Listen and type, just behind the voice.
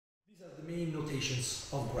manipulations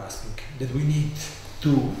of grasping that we need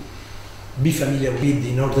to be familiar with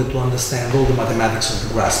in order to understand all the mathematics of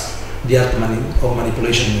the grasp, the art of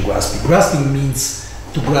manipulation in grasping. Grasping means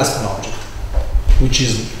to grasp an object, which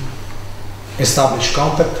is establish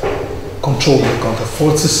contact, control the contact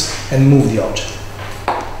forces, and move the object.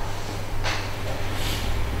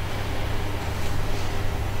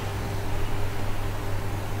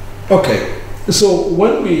 Okay, so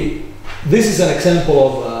this is an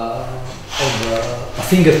example of a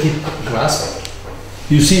fingertip grasp.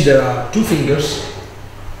 You see there are two fingers,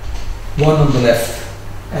 one on the left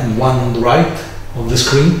and one on the right of the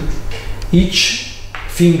screen. Each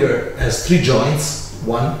finger has three joints,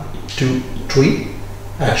 1, 2, 3.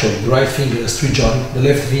 Actually, the right finger has 3 joints, the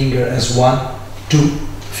left finger has 1, 2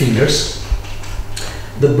 fingers.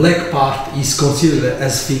 The black part is considered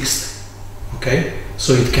as fixed, okay?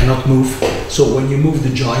 So it cannot move. So when you move the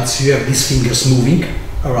joints, you have these fingers moving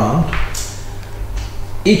around.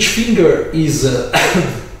 Each finger is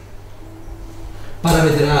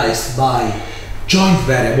parameterized by joint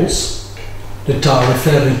variables that are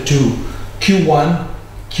referred to Q1,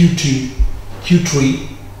 Q2, Q3,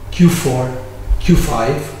 Q4,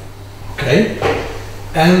 Q5, okay?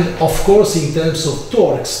 And of course in terms of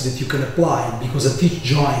torques that you can apply, because at each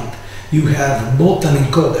joint you have button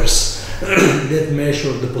encoders that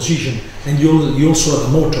measure the position, and you also have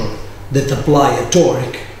a motor that apply a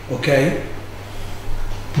torque, okay?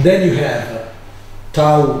 Then you have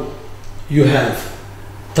tau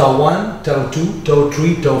 1, tau 2, tau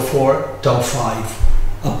 3, tau 4, tau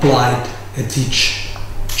 5 applied at each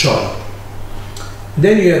joint.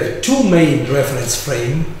 Then you have two main reference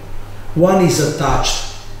frames. One is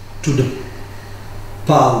attached to the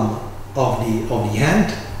palm of the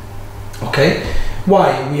hand. Okay,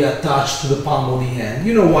 why we attach to the palm of the hand?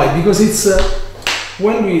 You know why? Because it's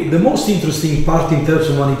the most interesting part in terms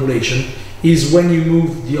of manipulation is when you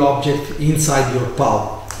move the object inside your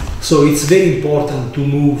palm. So it's very important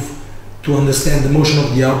to understand the motion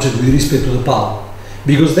of the object with respect to the palm,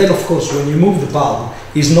 because then of course when you move the palm,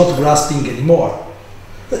 it's not grasping anymore.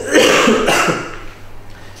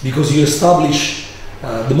 Because you establish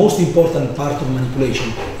the most important part of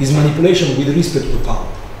manipulation is manipulation with respect to the palm.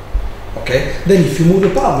 Okay? Then if you move the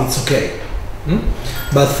palm, it's okay.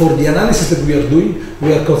 But for the analysis that we are doing,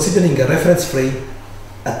 we are considering a reference frame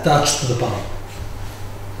attached to the palm.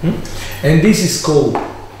 And this is called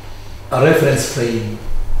a reference frame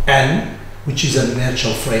N, which is an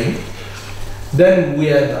inertial frame. Then we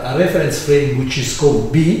have a reference frame which is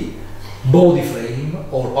called B, body frame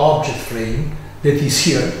or object frame, that is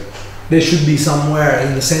here. They should be somewhere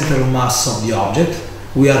in the center of mass of the object.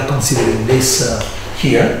 We are considering this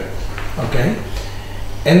here, okay?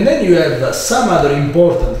 And then you have some other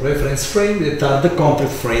important reference frame that are the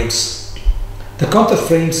contact frames. The contact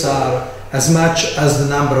frames are as much as the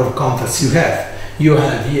number of contacts you have. You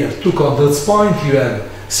have here 2 contact points, you have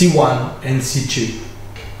C1 and C2,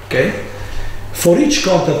 okay? For each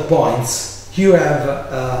contact points, you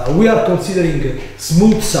have, we are considering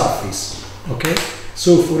smooth surface, okay?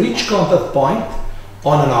 So for each contact point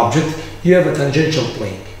on an object, you have a tangential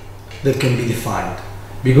plane that can be defined,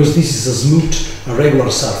 because this is a smooth, a regular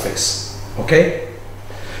surface, okay?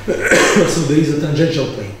 So there is a tangential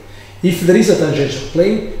plane. If there is a tangential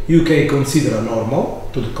plane, you can consider a normal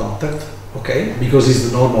to the contact, okay? Because it's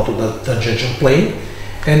the normal to the tangential plane,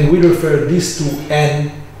 and we refer this to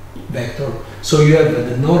N vector. So you have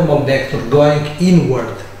the normal vector going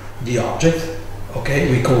inward the object, okay?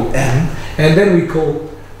 We call N, and then we call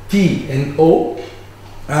T and O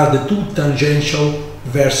are the two tangential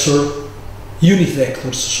versor unit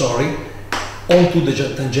vectors, sorry, onto the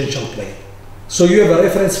tangential plane. So you have a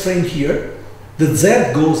reference frame here. The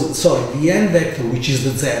Z goes, sorry, the N vector, which is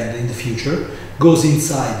the Z in the future, goes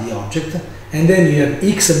inside the object, and then you have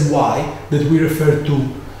X and Y that we refer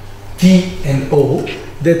to T and O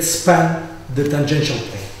that span the tangential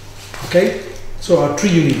plane, okay? So our 3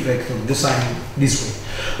 unit vector designed this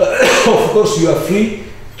way. Of course, you are free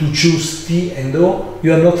to choose T and O,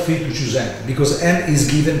 you are not free to choose N, because N is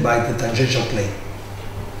given by the tangential plane,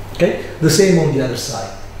 okay? The same on the other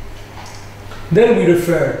side. Then we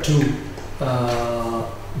refer to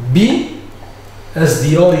B as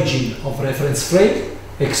the origin of reference frame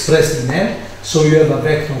expressed in N. So you have a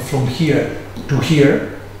vector from here to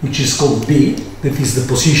here, which is called B, that is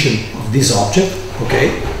the position of this object,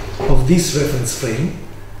 okay, of this reference frame.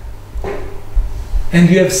 And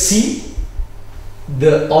you have C,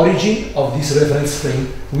 the origin of this reference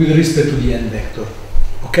frame with respect to the N vector,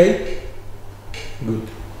 okay? Good.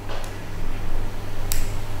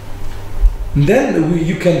 Then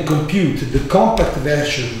you can compute the compact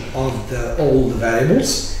version of all the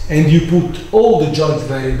variables, and you put all the joint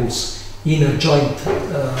variables in a joint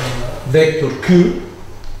vector Q,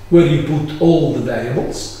 where you put all the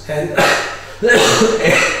variables, and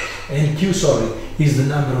and Q, is the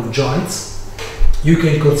number of joints. You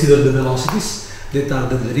can consider the velocities that are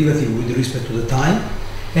the derivative with respect to the time,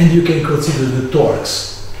 and you can consider the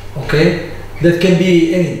torques. Okay, that can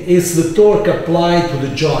be, it's the torque applied to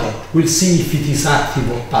the joint. We'll see if it is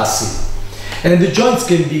active or passive. And the joints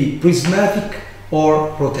can be prismatic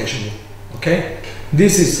or rotational. Okay,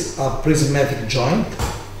 this is a prismatic joint.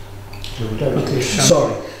 A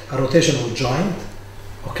rotational joint.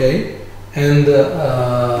 Okay, and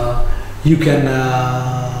you can.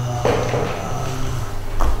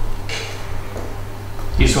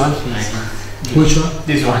 This one? Which one?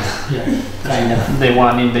 This one. Yeah, kind of. The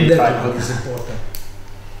one in the that one is important.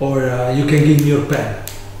 Or you can give me your pen.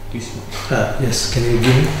 This one. Yes, can you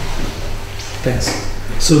give me? Thanks.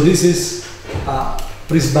 So this is a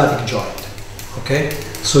prismatic joint. Okay,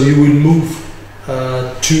 so you will move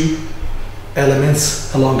two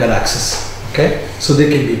elements along an axis. Okay, so they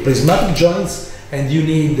can be prismatic joints, and you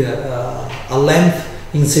need a length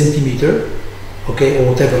in centimeter. Okay, or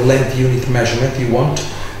whatever length unit measurement you want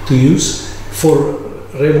to use. For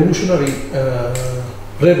revolutionary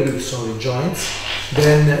joints,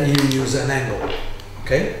 then you use an angle.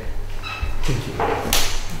 Okay, thank you.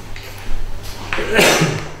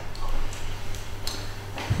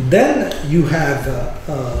 Then you have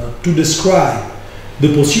to describe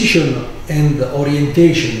the position and the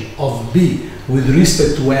orientation of B with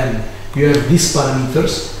respect to M. You have these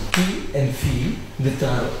parameters P and Phi that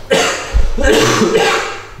are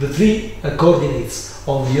the three coordinates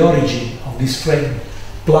of the origin of this frame,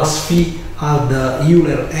 plus Phi are the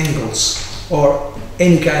Euler angles or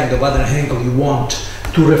any kind of other angle you want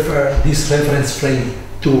to refer this reference frame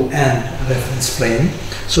to an reference frame.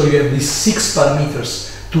 So you have these 6 parameters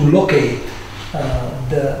to locate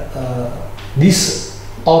this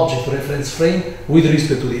object reference frame with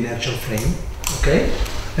respect to the inertial frame. Okay,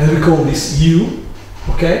 and we call this U.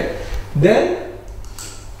 Okay, then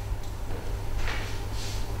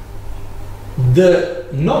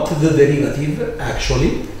not the derivative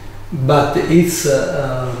actually, but it's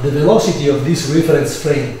the velocity of this reference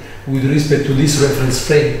frame with respect to this reference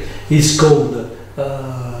frame is called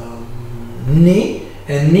N,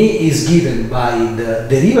 and N is given by the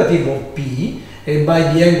derivative of P and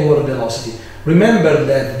by the angular velocity. Remember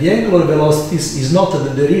that the angular velocity is not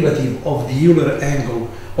the derivative of the Euler angle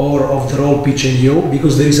or of the roll, pitch and yaw,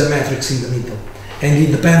 because there is a matrix in the middle. And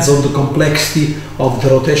it depends on the complexity of the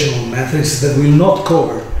rotational matrix that we'll not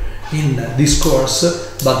cover in this course,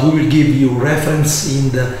 but we will give you reference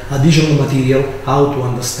in the additional material how to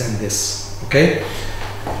understand this. Okay?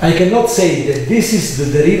 I cannot say that this is the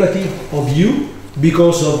derivative of U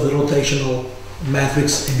because of the rotational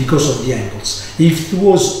matrix and because of the angles. If it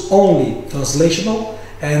was only translational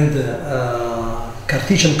and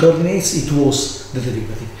Cartesian coordinates, it was the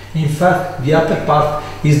derivative. In fact, the upper part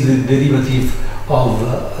is the derivative of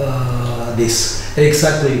this.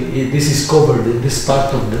 Exactly, this is covered in this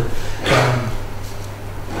part of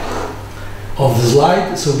the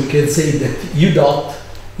slide, so we can say that U dot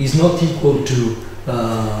is not equal to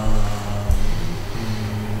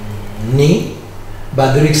N,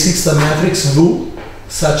 but there exists a matrix V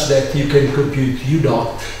such that you can compute U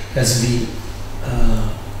dot as V.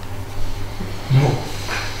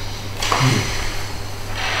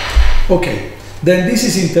 Okay, then this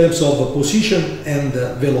is in terms of position and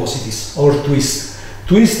velocities or twist.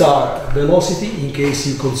 Twist are velocity in case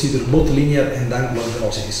you consider both linear and angular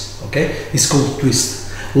velocities. Okay, it's called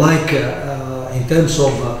twist. Like in terms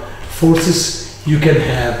of forces, you can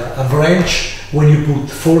have a wrench when you put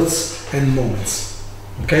force and moments.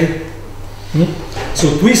 Okay,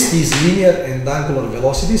 so twist is linear and angular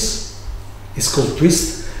velocities. It's called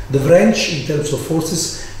twist. The wrench in terms of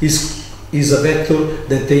forces is a vector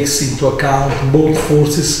that takes into account both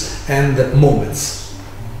forces and moments.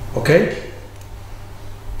 Okay?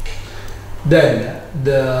 Then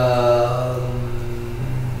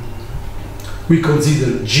we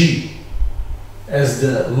consider G as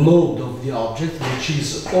the load of the object, which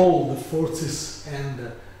is all the forces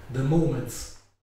and the moments